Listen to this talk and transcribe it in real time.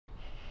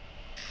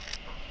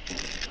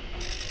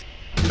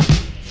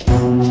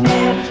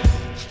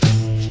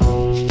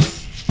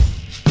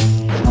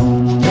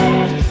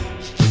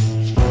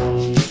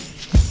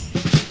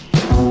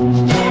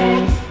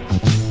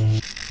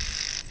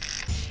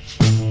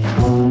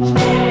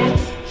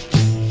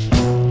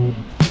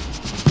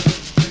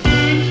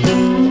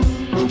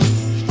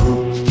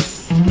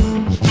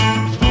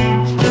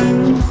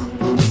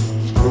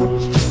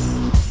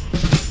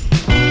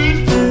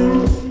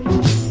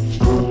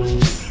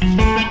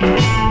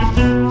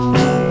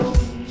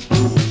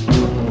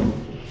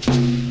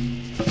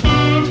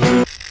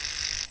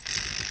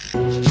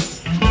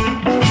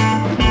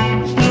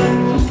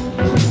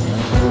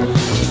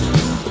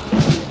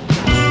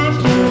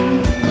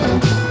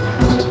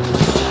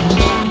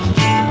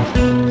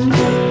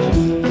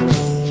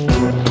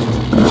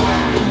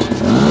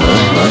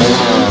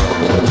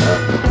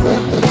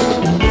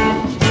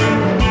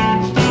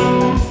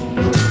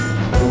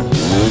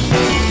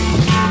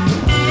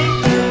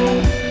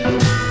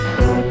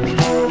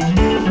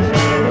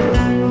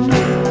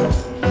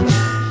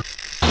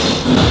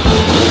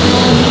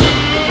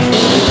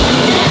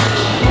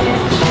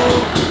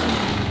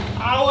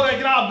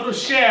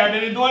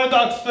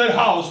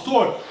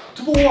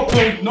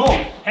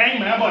2.0. Häng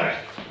med bara.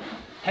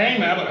 Häng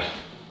med bara.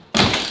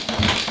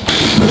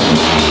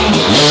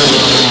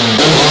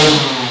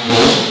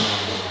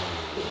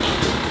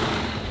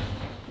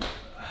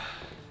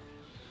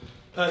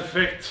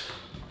 Perfekt.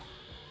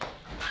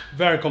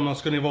 Välkomna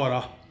ska ni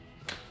vara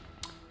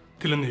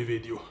till en ny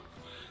video.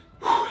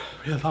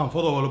 Helt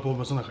handfad att hålla på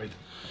med sån här skit.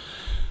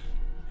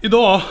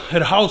 Idag är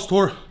det house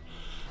tour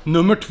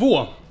nummer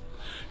 2.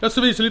 Jag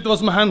ska visa lite vad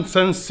som har hänt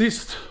sen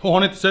sist. Och har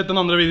ni inte sett den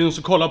andra videon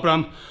så kolla på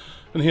den.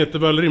 Den heter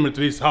väl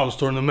rimligtvis house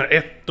tour nummer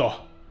 1 då.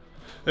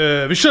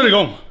 Vi kör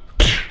igång.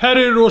 Här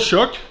är det då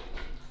kök.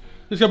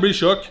 Det ska bli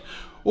kök.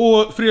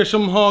 Och för er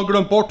som har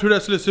glömt bort hur det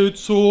ska se ut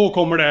så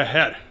kommer det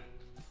här.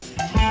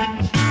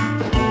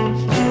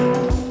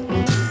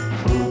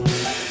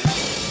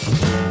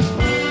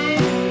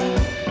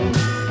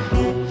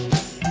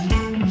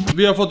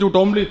 Vi har fått gjort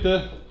om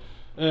lite.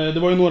 Det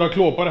var ju några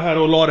klåpare här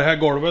och la det här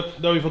golvet.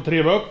 Det har vi fått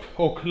treva upp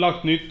och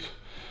lagt nytt.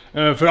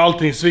 För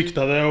allting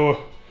sviktade och...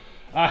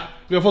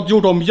 vi har fått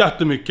gjort om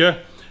jättemycket.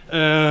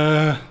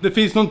 Det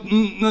finns något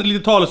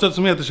litet talesätt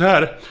som heter så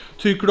här.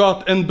 Tycker du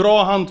att en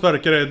bra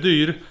hantverkare är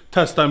dyr,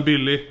 testa en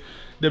billig.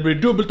 Det blir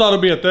dubbelt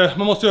arbete,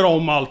 man måste göra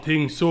om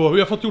allting. Så vi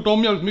har fått gjort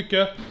om jävligt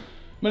mycket.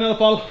 Men i alla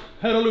fall,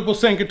 här håller vi på att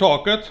sänka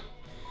taket.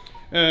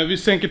 Vi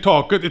sänker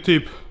taket i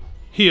typ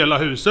hela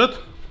huset.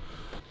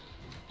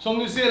 Som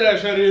ni ser här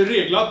så är det ju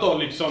reglat då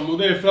liksom. Och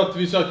det är för att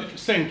vi ska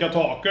sänka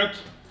taket.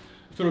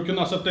 För att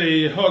kunna sätta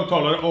i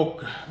högtalare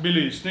och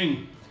belysning.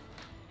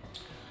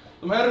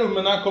 De här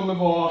rummen kommer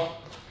vara...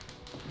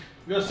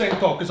 Vi har sänkt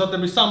taket så att det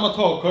blir samma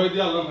takhöjd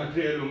i alla de här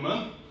 3 rummen.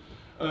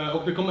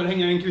 Och det kommer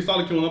hänga en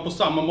kristallkrona på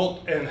samma mått.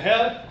 En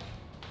här.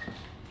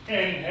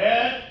 En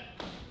här.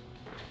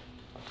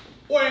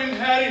 Och en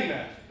här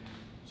inne.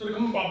 Så det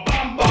kommer bara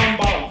bam, bam,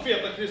 bam.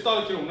 Feta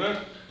kristallkronor.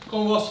 Det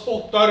kommer vara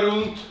spottar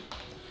runt.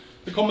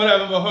 Det kommer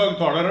även vara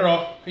högtalare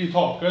då, i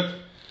taket.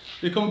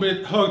 Det kommer bli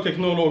ett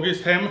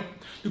högteknologiskt hem.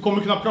 Du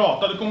kommer kunna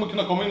prata, du kommer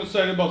kunna komma in och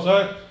säga bara så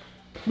här.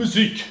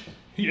 Musik.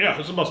 Ja,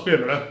 så bara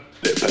spelar det.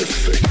 Det är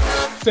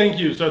perfekt. Sänk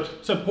ljuset,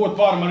 sätt på ett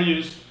varmare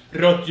ljus,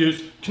 rött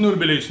ljus,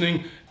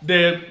 knullbelysning.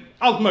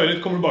 Allt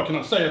möjligt kommer du bara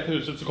kunna säga till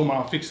huset så kommer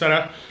han fixa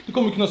det. Du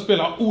kommer kunna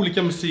spela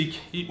olika musik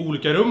i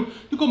olika rum.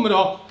 Du kommer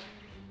ha...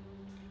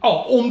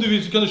 Ja, om du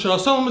vill så kan du köra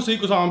samma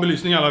musik och samma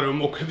belysning i alla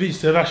rum och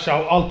vice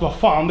versa och allt vad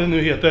fan det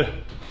nu heter.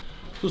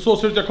 Så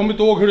ser det ut, jag kommer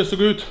inte ihåg hur det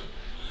såg ut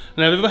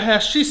när vi var här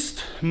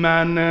sist.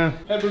 Men här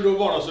blir det då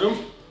vardagsrum.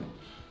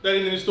 Där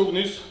inne vi stod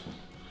nyss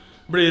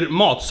blir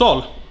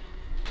matsal.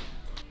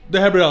 Det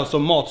här blir alltså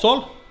matsal.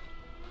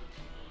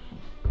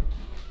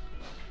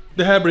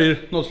 Det här blir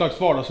något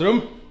slags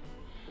vardagsrum.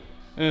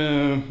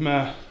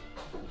 Med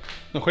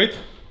någon skit.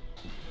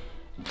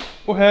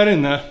 Och här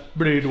inne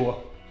blir då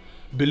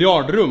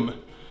biljardrum.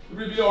 Det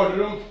blir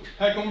biljardrum.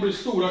 Här kommer bli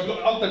stora,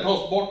 allt det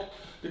tas bort.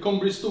 Det kommer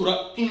bli stora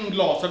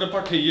inglasade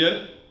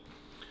partier.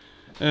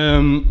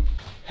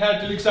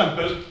 Här till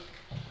exempel.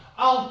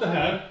 Allt det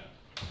här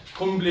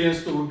kommer bli en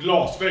stor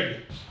glasvägg.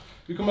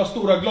 Vi kommer ha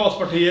stora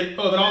glaspartier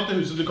överallt i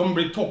huset. Det kommer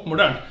bli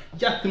toppmodernt.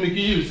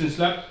 Jättemycket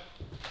ljusinsläpp.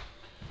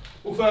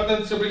 Och för att det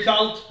inte ska bli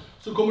kallt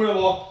så kommer det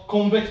vara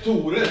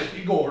konvektorer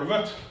i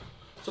golvet.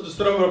 Så att det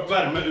strömmar upp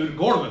värme ur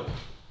golvet.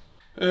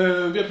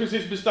 Vi har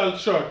precis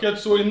beställt köket,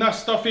 så i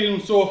nästa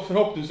film så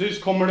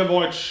förhoppningsvis kommer det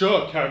vara ett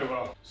kök här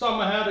då.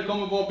 Samma här, det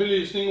kommer vara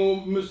belysning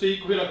och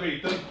musik och hela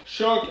skiten.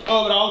 Kök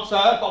överallt så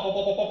här.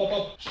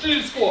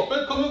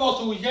 Kylskåpet kommer vara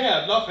så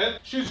jävla fett.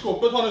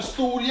 Kylskåpet har en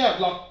stor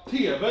jävla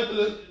tv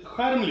eller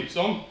skärm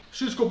liksom.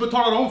 Kylskåpet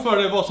talar om för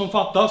dig vad som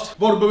fattas,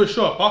 vad du behöver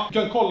köpa.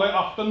 Du kan kolla i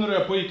appen när du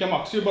är på Ica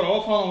Maxi.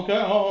 Bara, fan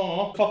okej,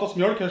 fattas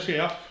mjölk här ser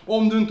jag. Och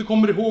om du inte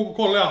kommer ihåg att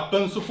kolla i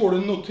appen så får du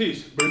en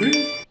notis.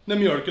 När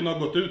mjölken har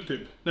gått ut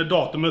typ. När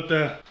datumet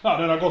är,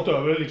 den har gått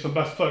över liksom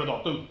bäst före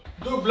datum.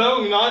 Dubbla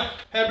ugnar.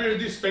 Här blir det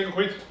diskbänk och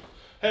skit.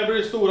 Här blir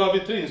det stora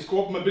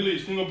vitrinskåp med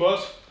belysning och bös.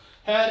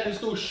 Här en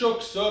stor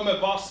köksö med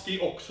vask i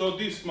också.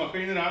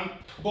 Diskmaskin i den.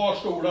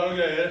 Barstolar och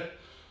grejer.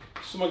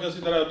 Så man kan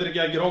sitta där och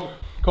dricka grogg.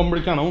 Kommer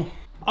bli kanon.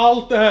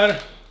 Allt det här.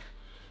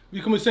 Vi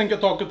kommer sänka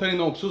taket här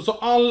inne också. Så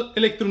all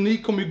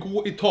elektronik kommer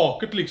gå i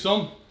taket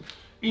liksom.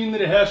 In i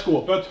det här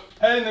skåpet.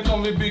 Här inne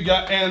kommer vi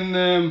bygga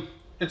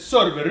ett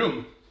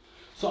serverrum.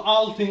 Så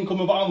allting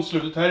kommer vara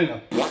anslutet här inne.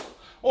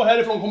 Och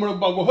härifrån kommer det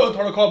bara gå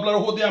högtalarkablar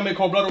och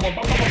HDMI-kablar och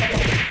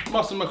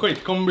massor med skit.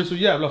 Det kommer bli så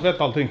jävla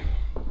fett allting.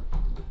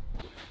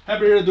 Här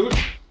blir det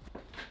dusch.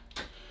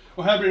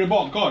 Och här blir det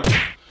badkar.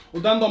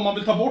 Och den dag man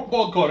vill ta bort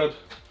badkaret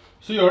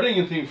så gör det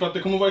ingenting. För att det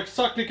kommer vara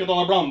exakt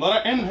likadana blandare.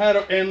 En här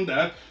och en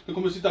där. De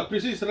kommer sitta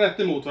precis rätt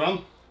emot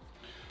varandra.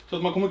 Så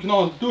att man kommer kunna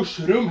ha ett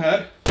duschrum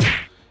här.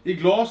 I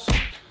glas.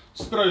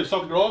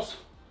 Spröjsatt glas.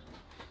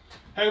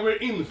 Här blir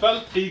det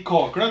infällt i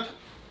kaklet.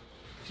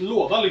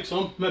 Låda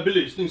liksom med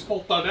belysning,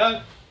 spottar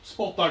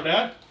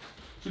där.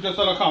 Så du kan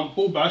ställa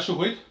shampoo, bärs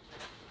och skit.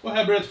 Och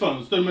här blir ett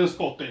fönster med en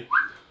spott i.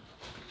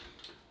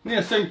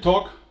 Nedsänkt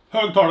tak,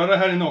 högtalare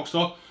här inne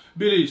också.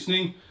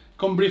 Belysning,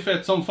 kommer bli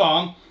fett som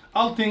fan.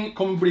 Allting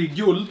kommer bli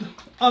guld.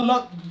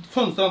 Alla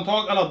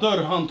fönsterhandtag, alla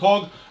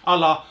dörrhandtag,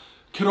 alla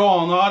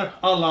kranar,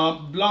 alla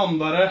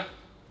blandare.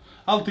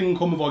 Allting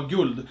kommer vara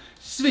guld.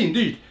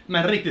 Svindyrt,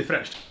 men riktigt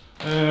fräscht.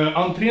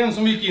 Entrén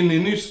som vi gick in i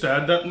nyss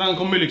där, den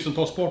kommer liksom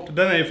tas bort.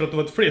 Den är ju för att det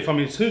var ett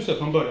flerfamiljshus här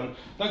från början.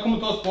 Den kommer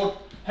tas bort.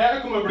 Här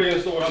kommer det bli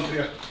en stor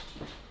entré.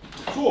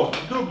 Så,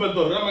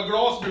 dubbeldörrar med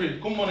glas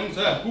bredvid. Kommer man in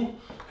så här.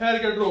 Här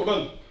är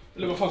garderoben.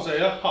 Eller vad fan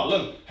säger jag?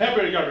 Hallen. Här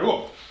blir det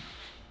garderob.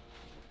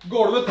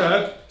 Golvet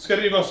här ska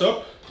rivas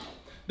upp.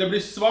 Det blir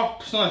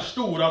svart, sådana här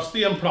stora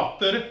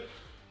stenplattor.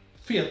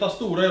 Feta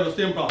stora jävla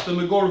stenplattor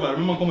med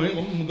golvvärme. Man kommer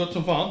in, gott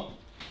som fan.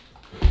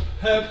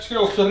 Här ska det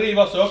också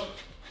rivas upp.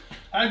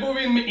 Här går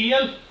vi in med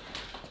el.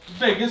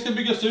 Väggen ska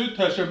byggas ut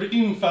här så det blir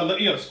infällda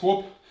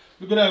elskåp.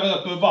 Vi går även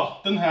upp med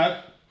vatten här.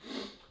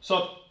 Så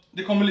att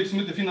det kommer liksom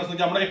inte finnas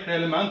några gamla äckliga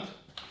element.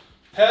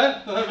 Här,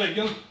 den här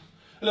väggen,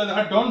 eller den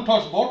här dörren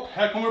tas bort.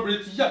 Här kommer det bli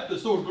ett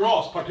jättestort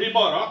glasparti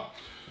bara.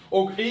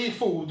 Och i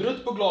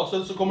fodret på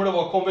glaset så kommer det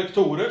vara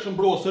konvektorer som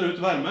blåser ut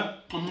värme.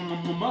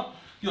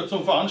 Gött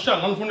som fan,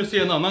 källan får ni se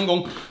en annan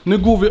gång. Nu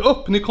går vi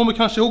upp, ni kommer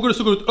kanske ihåg hur det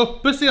såg ut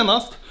uppe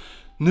senast.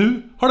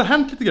 Nu har det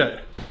hänt lite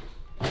grejer.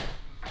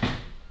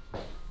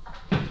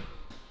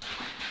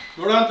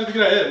 Nu har det hänt lite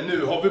grejer.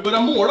 Nu har vi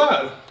börjat måla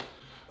här.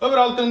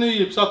 Överallt är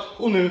nygipsat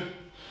och nu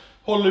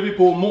håller vi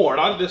på och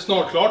målar. Det är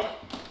snart klart.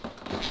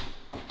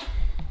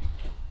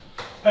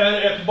 Här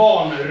är ett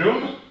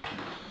barnrum.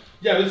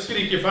 Jävligt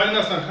skrikig färg,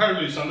 nästan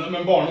självlysande.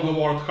 Men barnen har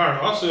varit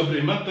själva så jag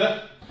bryr mig inte.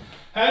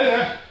 Här är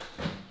det.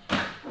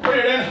 Vad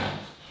är det?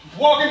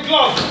 Walk-in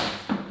closet.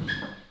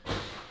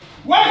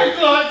 Walk-in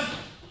closet.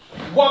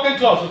 Walk-in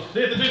closet. Det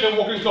heter tydligen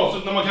walk-in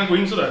closet när man kan gå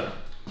in sådär.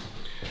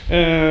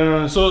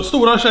 Så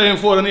stora tjejen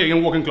får en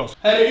egen walk-in closet.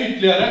 Här är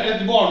ytterligare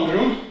ett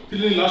barnrum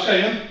till lilla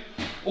tjejen.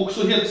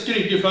 Också helt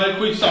skrikig färg,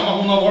 skitsamma.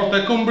 Hon har varit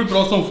där, kommer bli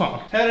bra som fan.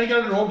 Här är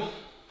garderob.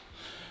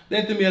 Det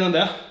är inte mer än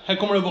det. Här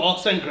kommer det vara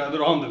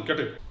sängkläder och handdukar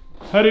typ.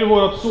 Här är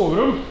vårt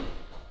sovrum.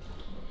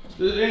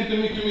 Det är inte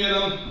mycket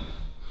mer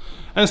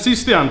än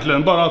sist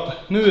egentligen. Bara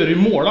att nu är det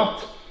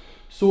målat.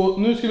 Så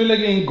nu ska vi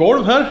lägga in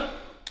golv här.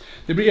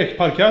 Det blir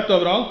ekparkett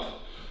överallt.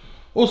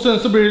 Och sen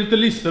så blir det lite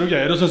lister och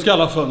grejer. Och sen ska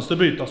alla fönster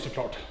bytas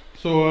såklart.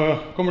 Så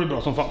kommer det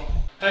bra som fan.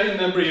 Här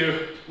inne blir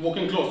ju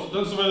walk-in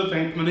closeten som vi hade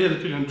tänkt. Men det heter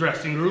tydligen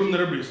dressing room när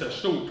det blir så här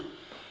stort.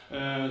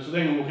 Så det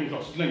är ingen walk-in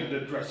closet längre, det är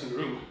dressing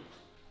room.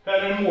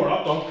 Här är det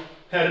målat då.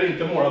 Här är det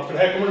inte målat för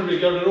här kommer det bli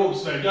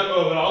garderobsväggar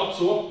överallt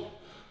så.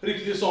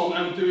 Riktigt sån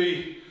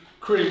MTV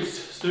Cribs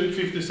stuk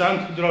 50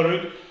 cent drar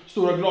ut.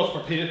 Stora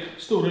glaspartier,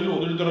 stora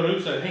lådor drar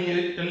ut så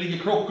här. Den ligger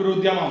klockor och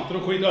diamanter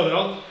och skit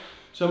överallt.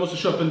 Så jag måste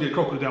köpa en del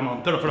klockor och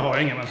diamanter då, för det har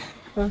jag ingen än.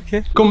 Okay.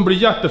 Det kommer bli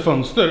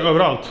jättefönster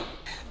överallt.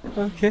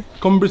 Okay.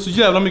 Kommer bli så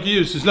jävla mycket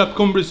ljusinsläpp,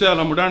 kommer bli så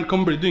jävla modernt,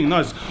 kommer bli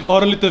dyngnice. Jag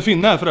har en liten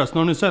finne här förresten,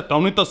 har ni sett det?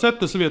 Om ni inte har sett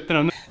det så vet ni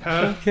den.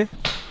 Här,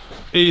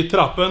 i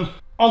trappen.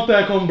 Allt det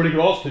här kommer bli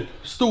glas typ.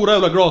 Stora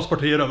jävla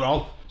glaspartier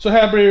överallt. Så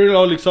här blir det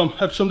då liksom,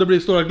 eftersom det blir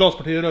stora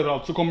glaspartier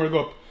överallt så kommer det gå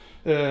upp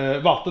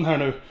vatten här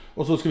nu.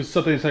 Och så ska vi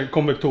sätta in så här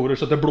konvektorer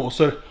så att det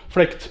blåser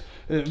fläkt,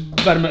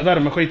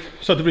 värmeskit.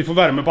 Så att det blir för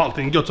värme på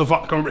allting, gött som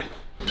fan kommer det bli.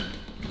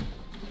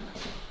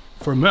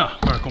 För med,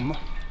 välkomna.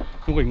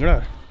 Nu ringer det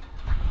här.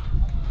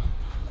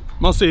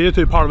 Man ser ju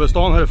typ halva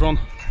stan härifrån.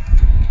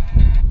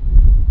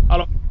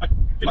 Hallå? Nej,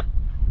 killar.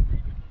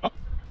 Ja,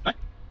 nej.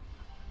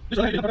 Det är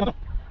så här.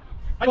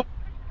 Hej då.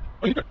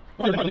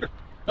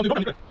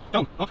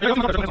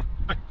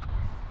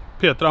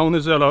 Petra, hon är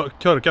så jävla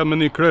körkad med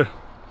nycklar.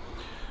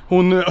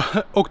 Hon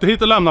åkte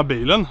hit och lämnade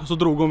bilen. Så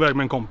drog hon iväg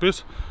med en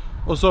kompis.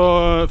 Och så,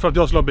 för att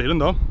jag skulle ha bilen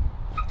då.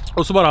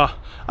 Och så bara,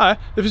 nej,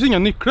 det finns inga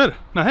nycklar.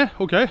 Nej,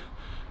 okej.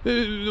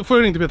 Då får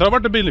jag ringa till Petra,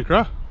 vart är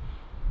bilnycklarna?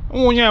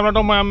 Åh jävlar,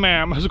 de har jag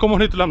med mig. Så kom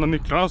hon hit och lämnade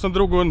nycklarna. Sen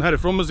drog hon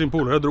härifrån med sin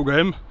polare, drog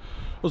hem.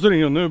 Och så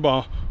ringer hon nu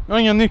bara, jag har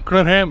inga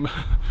nycklar hem.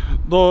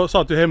 Då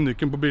satt ju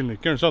hemnyckeln på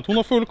bilnyckeln. Så att hon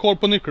har full koll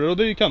på nycklar och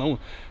det är kanon.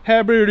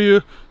 Här blir det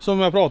ju, som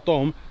jag pratade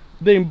om,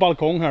 det är en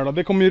balkong här då.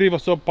 Det kommer ju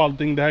rivas upp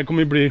allting. Det här kommer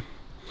ju bli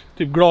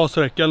typ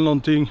glasräcka eller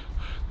någonting.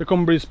 Det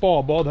kommer bli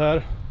spabad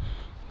här.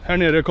 Här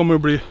nere kommer det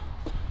bli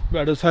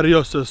världens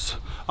herrejösses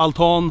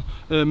altan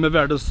med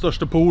världens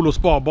största pool och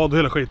spabad och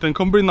hela skiten. Det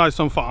kommer bli nice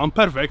som fan,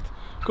 perfekt.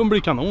 Det kommer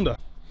bli kanon det.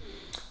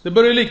 Det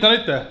börjar likna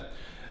lite.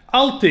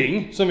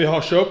 Allting som vi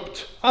har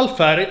köpt, all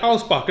färg, all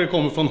spacker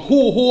kommer från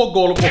HH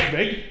Golv och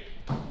Vägg.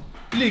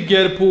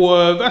 Ligger på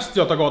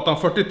Västgötagatan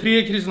 43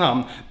 i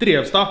Kristinehamn,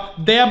 Drevsta.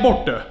 Där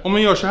borta, om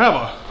man gör så här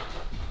va.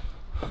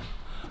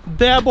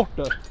 Där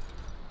borta.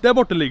 Där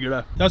borta ligger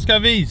det. Jag ska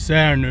visa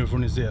här nu får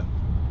ni se.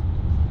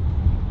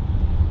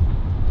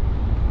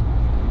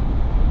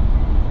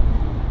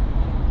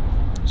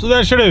 Så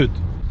där ser det ut.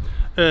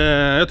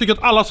 Jag tycker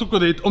att alla ska gå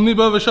dit. Om ni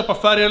behöver köpa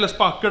färg eller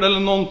spacker eller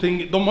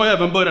någonting. De har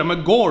även börjat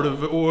med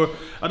golv. Och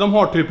ja, de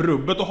har typ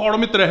rubbet. Och har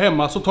de inte det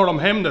hemma så tar de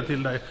hem det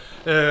till dig.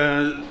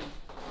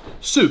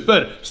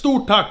 Super.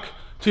 Stort tack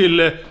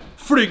till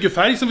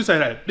Flygefärg som vi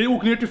säger här. Det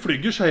åker ner till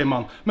Flyger säger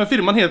man. Men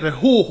firman heter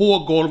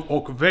HH Golv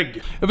och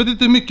Vägg. Jag vet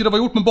inte hur mycket det var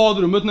gjort med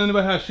badrummet när ni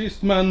var här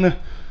sist. Men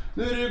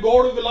nu är det ju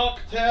golv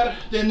lagt här.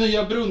 Det är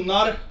nya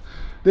brunnar.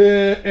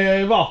 Det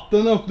är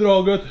vatten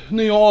uppdraget,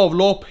 nya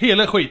avlopp,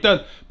 hela skiten.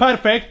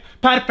 Perfekt,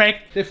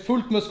 perfekt. Det är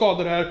fullt med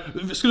skador här.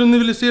 Skulle ni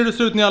vilja se hur det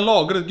ser ut när jag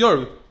lagar ett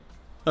golv?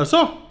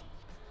 Alltså?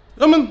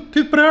 Ja men,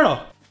 titta på det här då.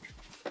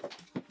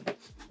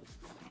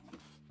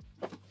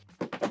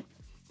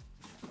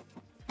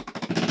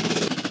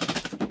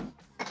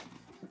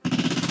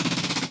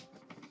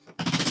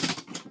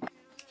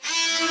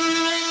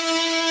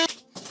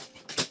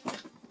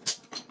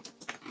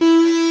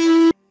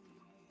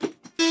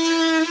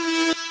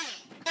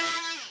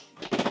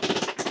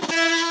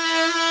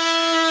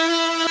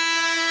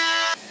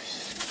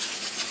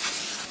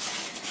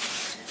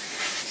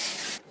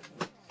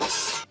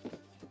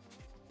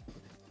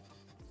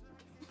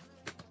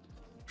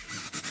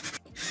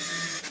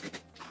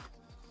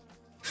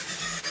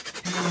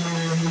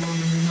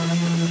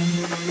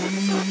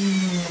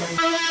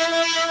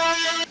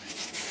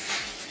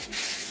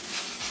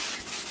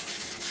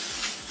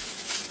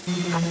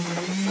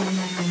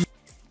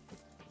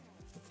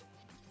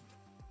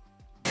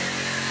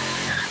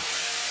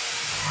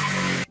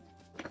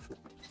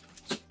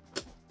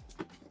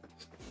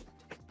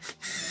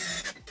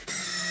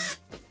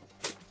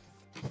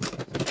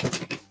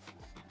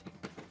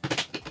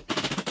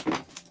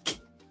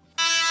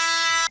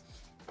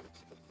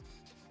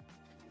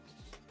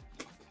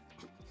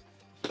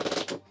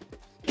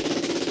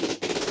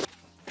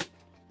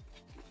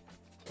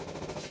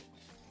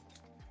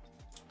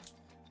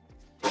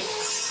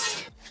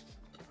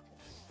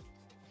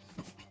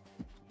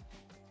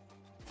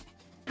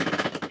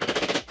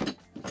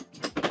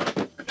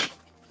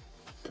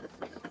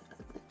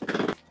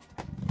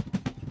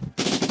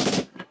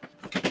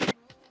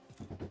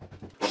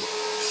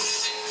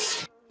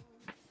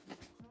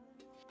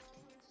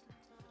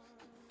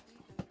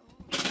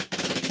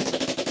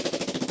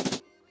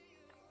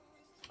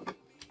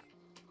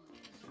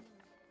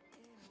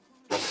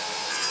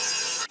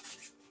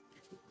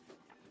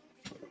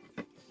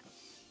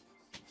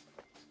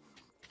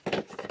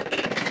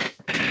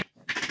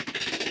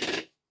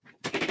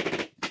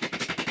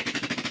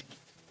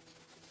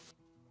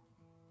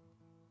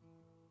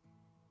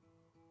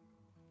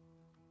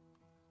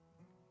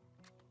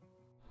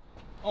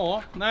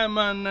 Ja, nej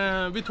men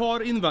vi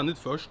tar invändigt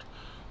först.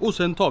 Och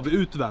sen tar vi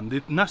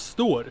utvändigt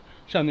nästa år,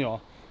 känner jag.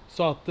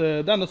 Så att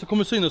det enda som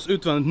kommer synas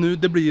utvändigt nu,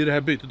 det blir det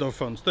här bytet av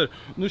fönster.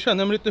 Nu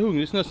känner jag mig lite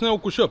hungrig, så nästan jag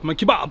åker och köper mig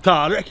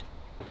kebab-tallrik.